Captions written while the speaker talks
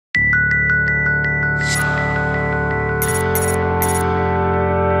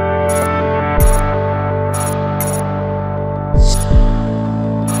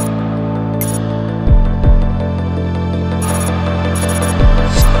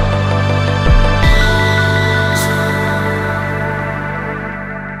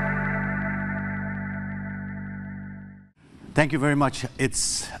Thank you very much.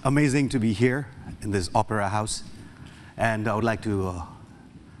 It's amazing to be here in this opera house. And I would like to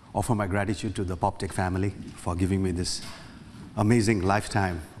offer my gratitude to the PopTech family for giving me this amazing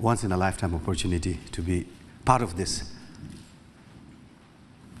lifetime, once-in-a-lifetime opportunity to be part of this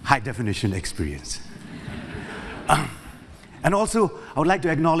high-definition experience. And also, I would like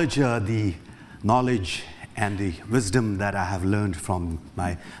to acknowledge the knowledge and the wisdom that I have learned from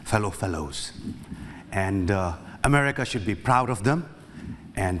my fellow fellows. And America should be proud of them,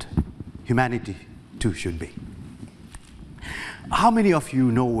 and humanity too should be. How many of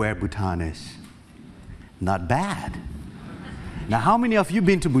you know where Bhutan is? Not bad. Now, how many of you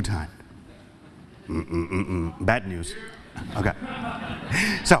been to Bhutan? Bad news. Okay.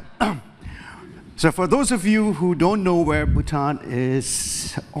 So for those of you who don't know where Bhutan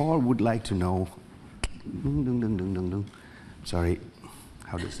is or would like to know, sorry,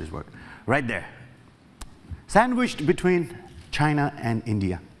 how does this work? Right there. Sandwiched between China and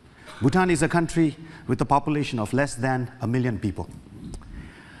India. Bhutan is a country with a population of less than 1 million people.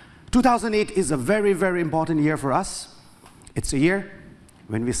 2008 is a very, very important year for us. It's a year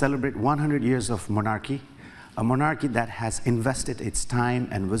when we celebrate 100 years of monarchy, a monarchy that has invested its time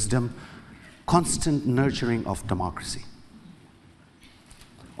and wisdom, constant nurturing of democracy.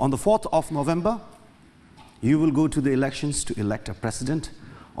 On the 4th of November, you will go to the elections to elect a president.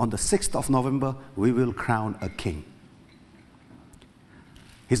 On the 6th of November, we will crown a king.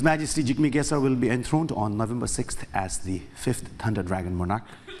 His Majesty Jigme Gesar will be enthroned on November 6th as the 5th Thunder Dragon monarch.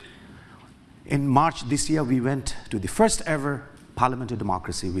 In March this year, we went to the first ever parliamentary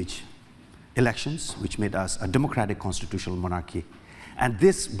democracy elections, which made us a democratic constitutional monarchy. And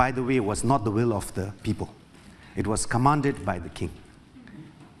this, by the way, was not the will of the people. It was commanded by the king.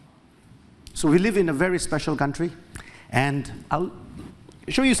 So we live in a very special country, and I'll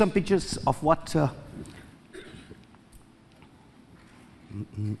show you some pictures of what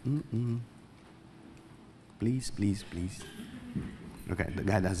Please, please, please. Okay, the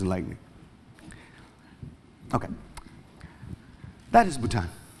guy doesn't like me. Okay. That is Bhutan.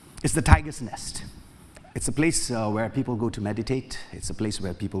 It's the tiger's nest. It's a place where people go to meditate. It's a place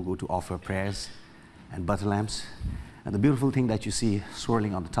where people go to offer prayers and butter lamps. And the beautiful thing that you see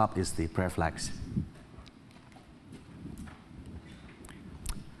swirling on the top is the prayer flags.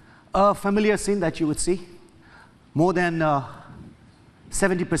 A familiar scene that you would see. More than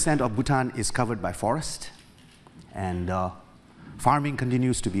 70% of Bhutan is covered by forest, and farming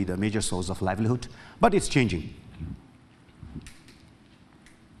continues to be the major source of livelihood, but it's changing.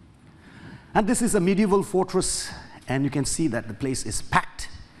 And this is a medieval fortress, and you can see that the place is packed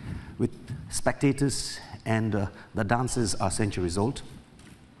with spectators, and the dances are centuries old.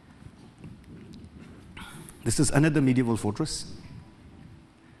 This is another medieval fortress.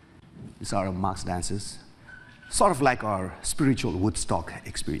 These are our masked dancers, sort of like our spiritual Woodstock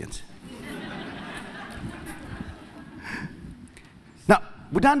experience. Now,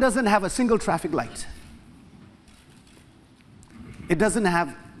 Bhutan doesn't have a single traffic light. It doesn't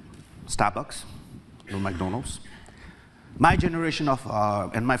have Starbucks, no McDonald's. My generation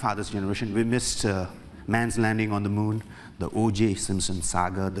and my father's generation, we missed man's landing on the moon, the O.J. Simpson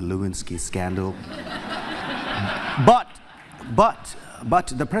saga, the Lewinsky scandal. But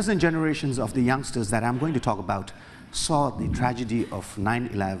the present generations of the youngsters that I'm going to talk about saw the tragedy of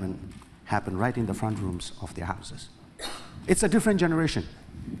 9/11 happen right in the front rooms of their houses. It's a different generation.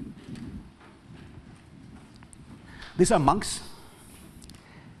 These are monks,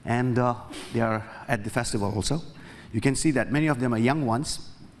 and they are at the festival also. You can see that many of them are young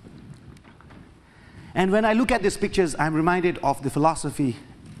ones. And when I look at these pictures, I'm reminded of the philosophy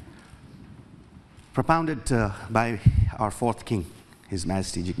propounded by our fourth king, His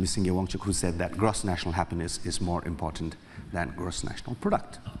Majesty Jigme Wangchuk, who said that gross national happiness is more important than gross national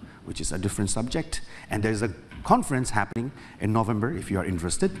product, which is a different subject. And there's a conference happening in November, if you are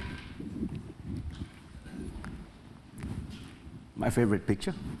interested. My favorite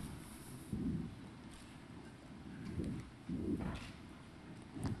picture.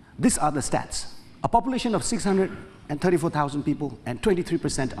 These are the stats. A population of 634,000 people, and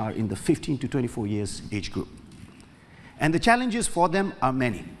 23% are in the 15 to 24 years age group. And the challenges for them are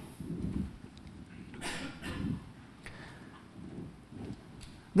many.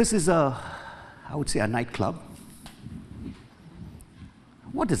 This is I would say, a nightclub.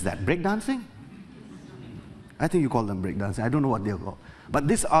 What is that, breakdancing? I think you call them breakdancing. I don't know what they're called. But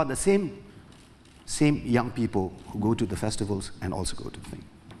these are the same young people who go to the festivals and also go to the thing.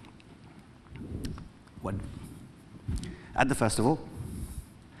 At the festival,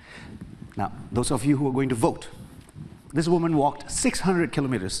 now, those of you who are going to vote, this woman walked 600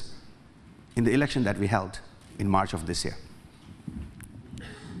 kilometers in the election that we held in March of this year.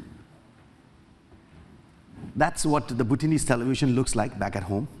 That's what the Bhutanese television looks like back at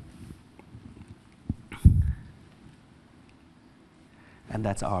home. And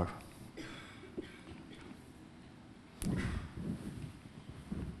that's our.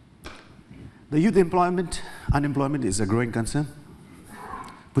 The youth unemployment is a growing concern.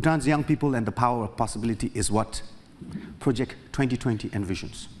 Bhutan's young people and the power of possibility is what Project 2020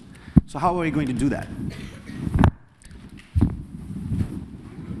 envisions. So how are we going to do that?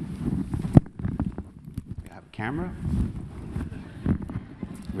 We have a camera,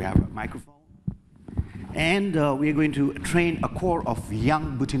 we have a microphone, and we are going to train a core of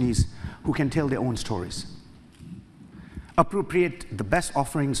young Bhutanese who can tell their own stories, appropriate the best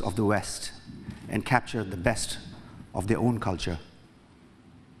offerings of the West, and capture the best of their own culture,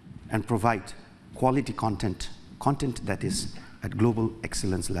 and provide quality content that is at global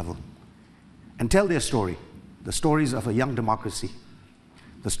excellence level, and tell their story, the stories of a young democracy,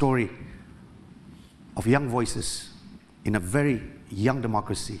 the story of young voices in a very young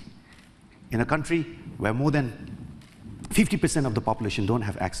democracy, in a country where more than 50% of the population don't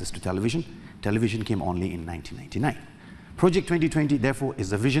have access to television. Television came only in 1999. Project 2020, therefore,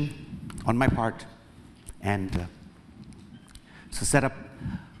 is a vision on my part, and to set up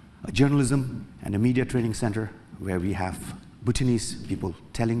a journalism and a media training center where we have Bhutanese people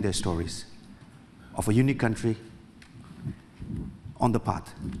telling their stories of a unique country on the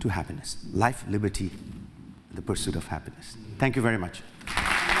path to happiness. Life, liberty, the pursuit of happiness. Thank you very much.